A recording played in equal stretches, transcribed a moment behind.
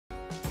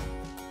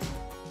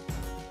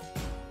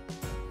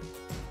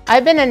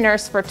I've been a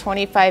nurse for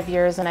 25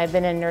 years and I've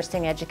been in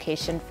nursing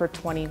education for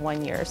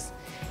 21 years.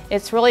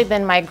 It's really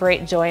been my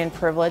great joy and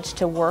privilege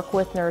to work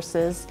with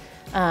nurses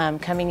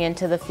coming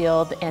into the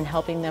field and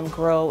helping them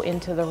grow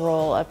into the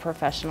role of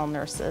professional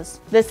nurses.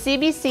 The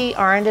CBC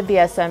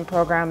RN-BSN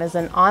program is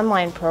an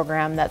online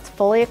program that's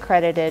fully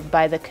accredited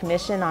by the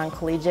Commission on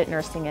Collegiate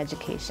Nursing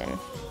Education.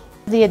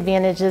 The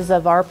advantages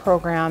of our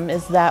program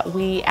is that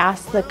we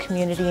ask the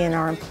community and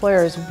our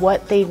employers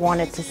what they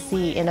wanted to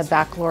see in a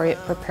baccalaureate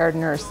prepared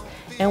nurse,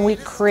 and we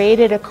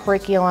created a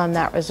curriculum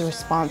that was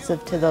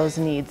responsive to those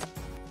needs.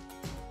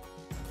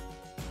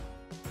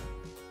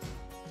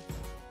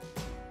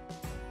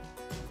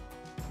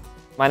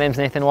 My name is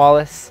Nathan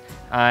Wallace.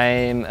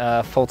 I'm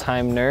a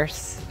full-time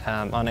nurse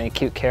on an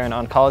acute care and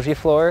oncology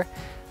floor.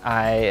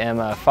 I am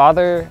a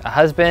father, a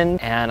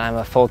husband, and I'm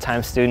a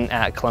full-time student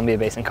at Columbia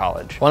Basin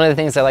College. One of the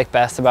things I like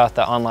best about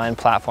the online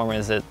platform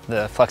is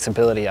the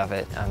flexibility of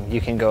it. You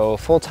can go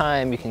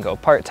full-time, you can go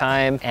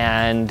part-time,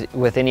 and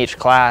within each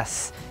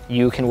class,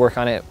 you can work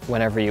on it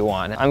whenever you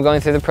want. I'm going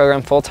through the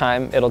program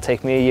full-time. It'll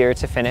take me a year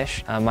to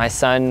finish. My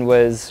son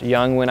was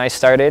young when I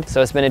started,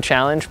 so it's been a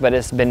challenge, but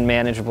it's been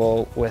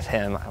manageable with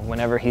him.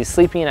 Whenever he's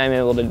sleeping, I'm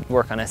able to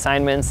work on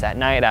assignments at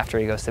night after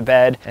he goes to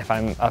bed. If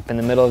I'm up in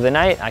the middle of the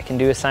night, I can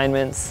do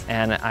assignments,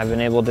 and I've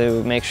been able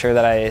to make sure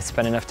that I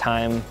spend enough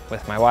time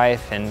with my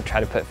wife and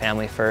try to put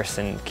family first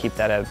and keep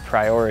that a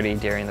priority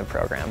during the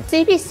program.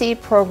 CBC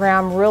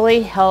program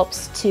really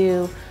helps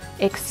to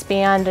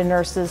expand a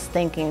nurse's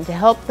thinking, to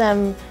help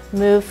them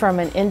move from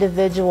an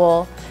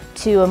individual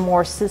to a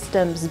more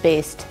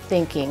systems-based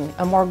thinking,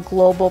 a more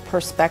global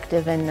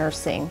perspective in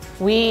nursing.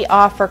 We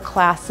offer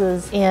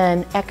classes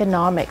in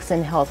economics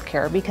in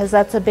healthcare because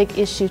that's a big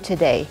issue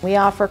today. We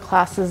offer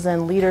classes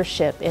in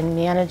leadership, in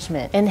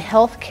management, in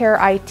healthcare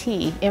IT,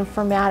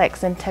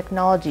 informatics, and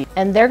technology.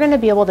 And they're going to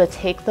be able to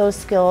take those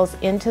skills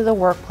into the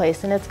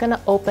workplace, and it's going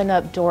to open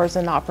up doors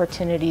and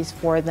opportunities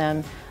for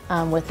them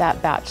with that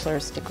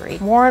bachelor's degree.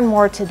 More and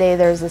more today,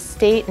 there's a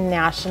state and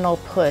national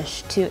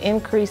push to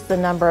increase the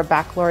number of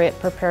baccalaureate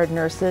prepared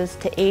nurses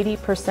to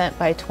 80%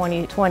 by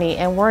 2020,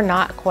 and we're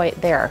not quite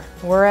there.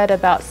 We're at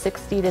about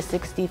 60 to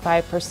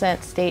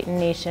 65% state and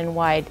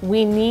nationwide.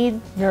 We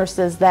need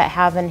nurses that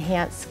have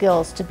enhanced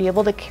skills to be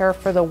able to care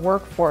for the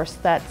workforce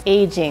that's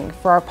aging,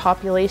 for our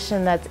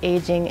population that's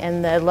aging,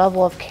 and the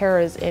level of care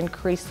is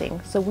increasing.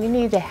 So we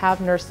need to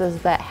have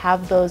nurses that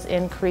have those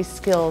increased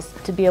skills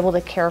to be able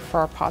to care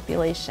for our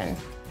population.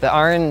 The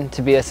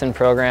RN-BSN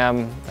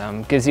program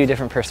gives you a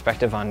different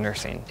perspective on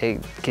nursing.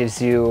 It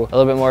gives you a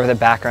little bit more of the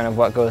background of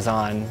what goes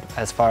on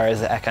as far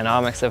as the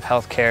economics of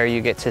healthcare. You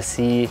get to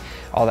see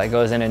all that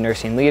goes into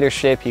nursing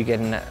leadership. You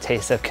get a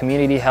taste of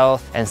community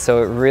health, and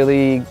so it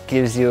really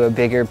gives you a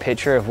bigger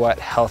picture of what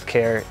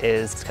healthcare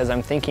is. Because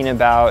I'm thinking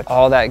about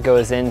all that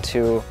goes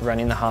into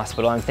running the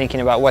hospital. I'm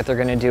thinking about what they're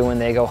going to do when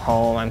they go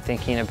home. I'm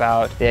thinking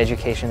about the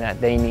education that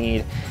they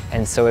need,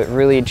 and so it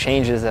really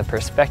changes the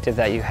perspective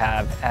that you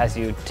have as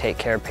you take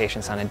care of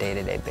patients on a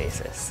day-to-day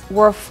basis.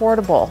 We're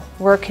affordable.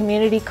 We're a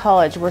community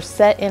college. We're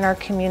set in our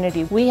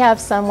community. We have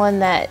someone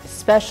that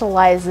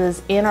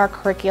specializes in our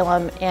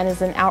curriculum and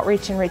is an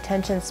outreach and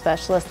retention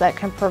specialist that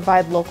can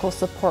provide local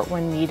support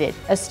when needed.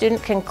 A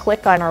student can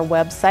click on our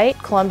website,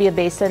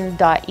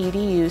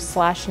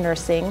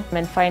 columbiabasin.edu/nursing,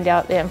 and find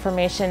out the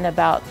information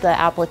about the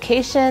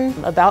application,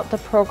 about the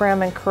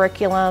program and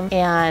curriculum,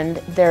 and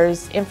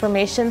there's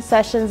information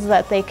sessions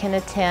that they can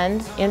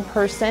attend in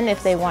person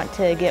if they want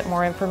to get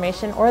more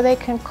information, or they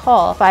can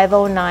call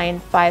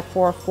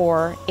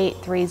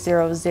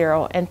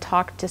 509-544-8300 and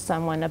talk to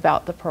someone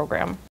about the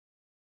program.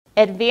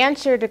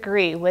 Advance your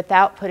degree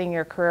without putting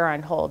your career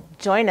on hold.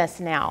 Join us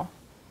now.